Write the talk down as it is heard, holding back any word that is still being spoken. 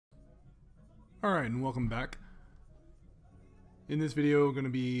Alright, and welcome back. In this video, we're going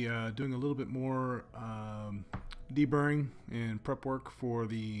to be doing a little bit more deburring and prep work for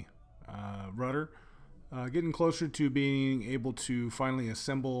the rudder. Getting closer to being able to finally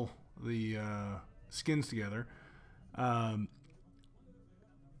assemble the skins together.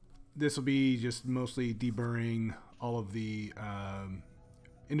 This will be just mostly deburring all of the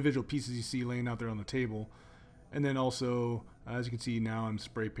individual pieces you see laying out there on the table. And then also, as you can see now, I'm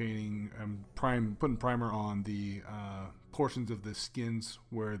spray painting, putting primer on the portions of the skins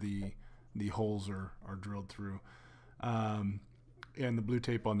where the holes are drilled through. And the blue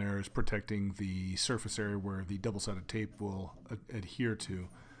tape on there is protecting the surface area where the double-sided tape will adhere to.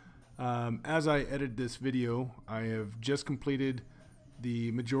 As I edit this video, I have just completed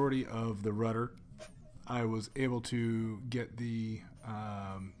the majority of the rudder. I was able to get the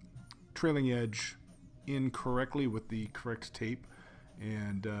trailing edge in correctly with the correct tape,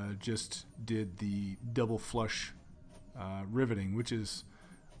 and just did the double flush riveting, which is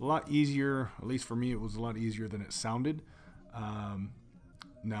a lot easier. At least for me, it was a lot easier than it sounded.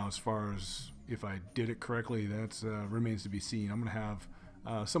 Now, as far as if I did it correctly, that remains to be seen. I'm gonna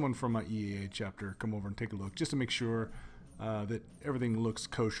have someone from my EAA chapter come over and take a look just to make sure that everything looks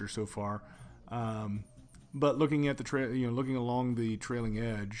kosher so far. But looking at the looking along the trailing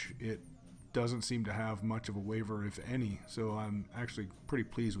edge, it doesn't seem to have much of a waver, if any. So I'm actually pretty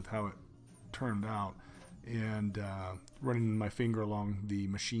pleased with how it turned out. And running my finger along the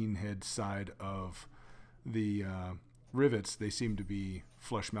machine head side of the rivets, they seem to be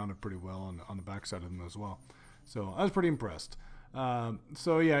flush mounted pretty well on the back side of them as well. So I was pretty impressed.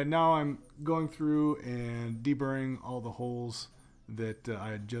 So yeah, now I'm going through and deburring all the holes that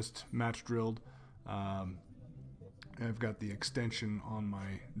I had just match drilled. I've got the extension on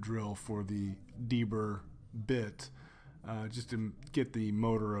my drill for the deburr bit, just to get the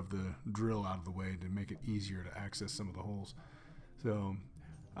motor of the drill out of the way to make it easier to access some of the holes. So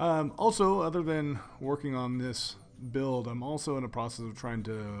also, other than working on this build, I'm also in the process of trying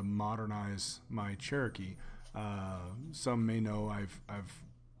to modernize my Cherokee. Some may know I've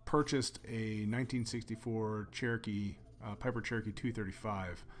purchased a 1964 Cherokee, Piper Cherokee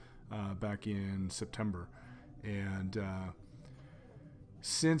 235 back in September. And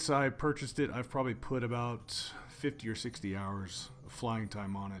since I purchased it, I've probably put about 50 or 60 hours of flying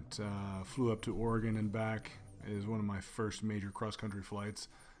time on it. Flew up to Oregon and back. It was one of my first major cross-country flights,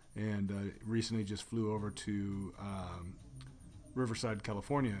 and recently just flew over to Riverside,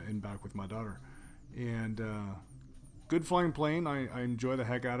 California, and back with my daughter. And good flying plane. I enjoy the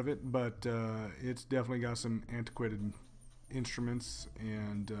heck out of it, but it's definitely got some antiquated instruments,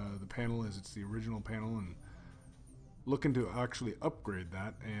 and the panel it's the original panel, and looking to actually upgrade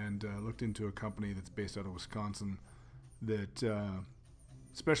that, and looked into a company that's based out of Wisconsin that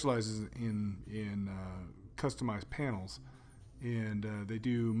specializes in customized panels, and they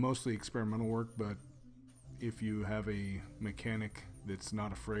do mostly experimental work. But if you have a mechanic that's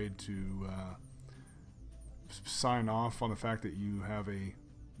not afraid to sign off on the fact that you have a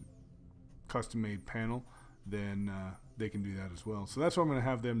custom-made panel, then they can do that as well. So that's what I'm going to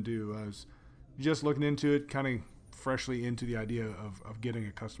have them do. I was just looking into it, kind of freshly into the idea of getting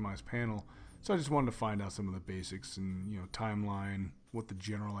a customized panel, so I just wanted to find out some of the basics and timeline, what the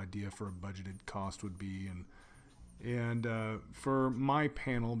general idea for a budgeted cost would be, and for my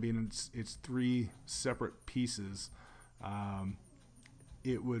panel, being it's three separate pieces,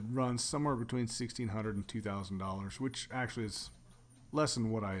 it would run somewhere between $1,600 and $2,000, which actually is less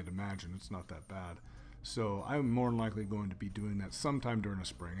than what I had imagined. It's not that bad. So I'm more than likely going to be doing that sometime during the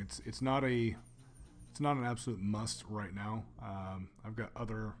spring. It's not an absolute must right now. I've got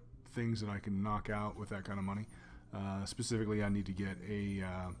other things that I can knock out with that kind of money. Specifically, I need to get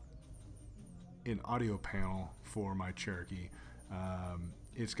an audio panel for my Cherokee.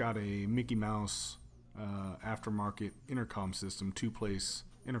 It's got a Mickey Mouse aftermarket intercom system, two-place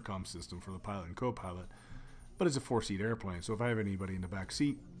intercom system for the pilot and co-pilot, but it's a four-seat airplane, so if I have anybody in the back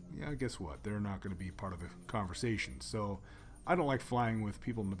seat, yeah, guess what? They're not going to be part of the conversation. So I don't like flying with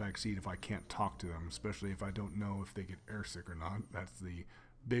people in the back seat if I can't talk to them, especially if I don't know if they get airsick or not. That's the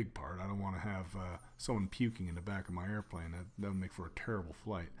big part. I don't want to have someone puking in the back of my airplane. That would make for a terrible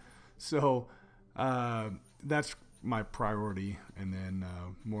flight. So that's my priority, and then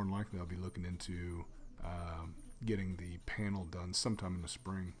more than likely I'll be looking into getting the panel done sometime in the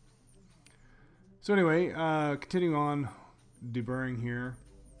spring. So anyway, continuing on deburring here,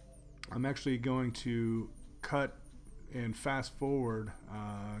 I'm actually going to cut and fast forward,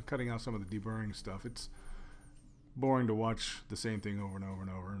 cutting out some of the deburring stuff. It's boring to watch the same thing over and over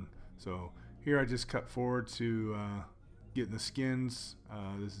and over, and so here I just cut forward to getting the skins.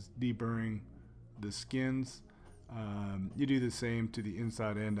 This is deburring the skins. You do the same to the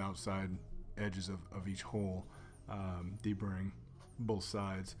inside and outside edges of each hole, deburring both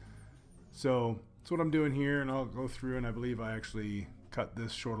sides. So that's what I'm doing here, and I'll go through, and I believe I actually cut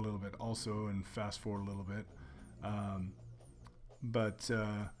this short a little bit also and fast forward a little bit.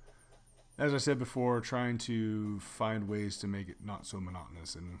 As I said before, trying to find ways to make it not so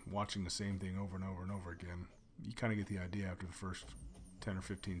monotonous, and watching the same thing over and over and over again, you kind of get the idea after the first 10 or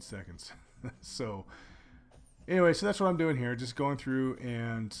 15 seconds. So anyway, so that's what I'm doing here, just going through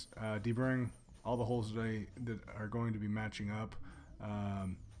and deburring all the holes that are going to be matching up.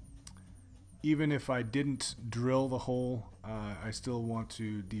 Even if I didn't drill the hole, I still want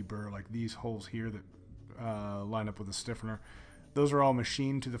to deburr, like these holes here that line up with the stiffener. Those are all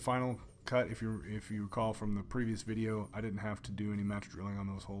machined to the final cut. If you recall from the previous video, I didn't have to do any match drilling on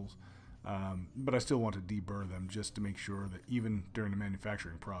those holes, but I still want to deburr them just to make sure that even during the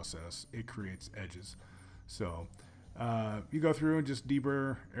manufacturing process, it creates edges. So you go through and just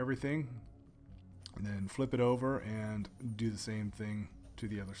deburr everything, and then flip it over and do the same thing to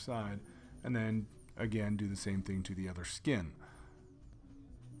the other side, and then again do the same thing to the other skin.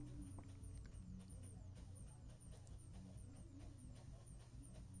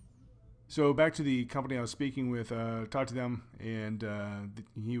 So back to the company I was speaking with, talked to them, and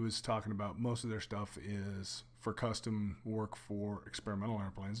he was talking about most of their stuff is for custom work for experimental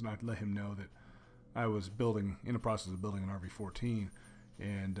airplanes, and I let him know that I was in the process of building an RV-14,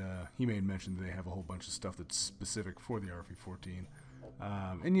 and he made mention that they have a whole bunch of stuff that's specific for the RV-14.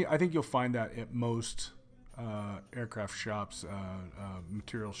 And I think you'll find that at most aircraft shops,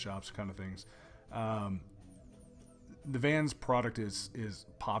 material shops, kind of things. The Van's product is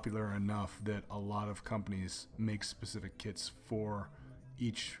popular enough that a lot of companies make specific kits for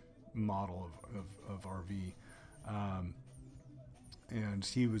each model of RV. And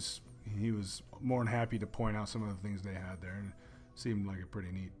he was more than happy to point out some of the things they had there, and it seemed like a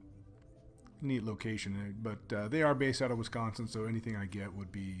pretty neat location. But they are based out of Wisconsin, so anything I get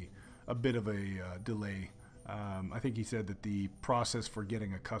would be a bit of a delay. I think he said that the process for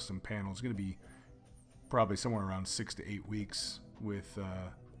getting a custom panel is going to be probably somewhere around 6 to 8 weeks, with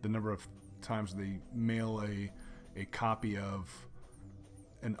the number of times they mail a copy of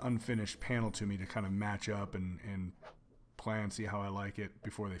an unfinished panel to me to kind of match up and plan, see how I like it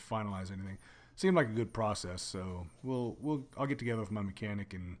before they finalize anything. Seemed like a good process, so I'll get together with my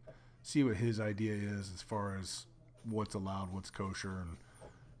mechanic and see what his idea is as far as what's allowed, what's kosher,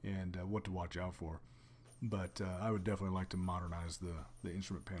 and what to watch out for. But I would definitely like to modernize the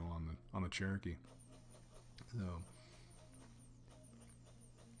instrument panel on the Cherokee. So,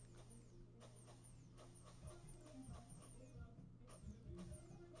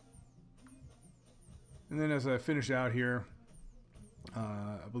 and then as I finish out here,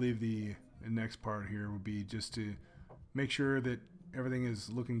 I believe the next part here would be just to make sure that everything is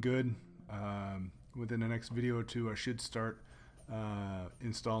looking good. Within the next video or two, I should start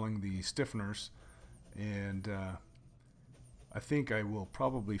installing the stiffeners, and I think I will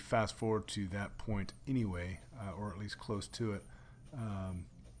probably fast forward to that point anyway, or at least close to it.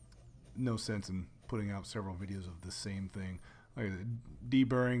 No sense in putting out several videos of the same thing. Like,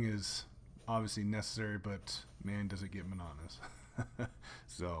 deburring is obviously necessary, but man, does it get monotonous.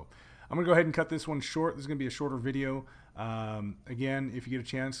 So I'm gonna go ahead and cut this one short. This is gonna be a shorter video. Again, if you get a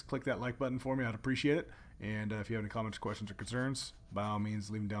chance, click that like button for me. I'd appreciate it. And if you have any comments, questions, or concerns, by all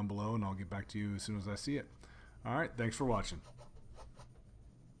means, leave them down below, and I'll get back to you as soon as I see it. All right, thanks for watching.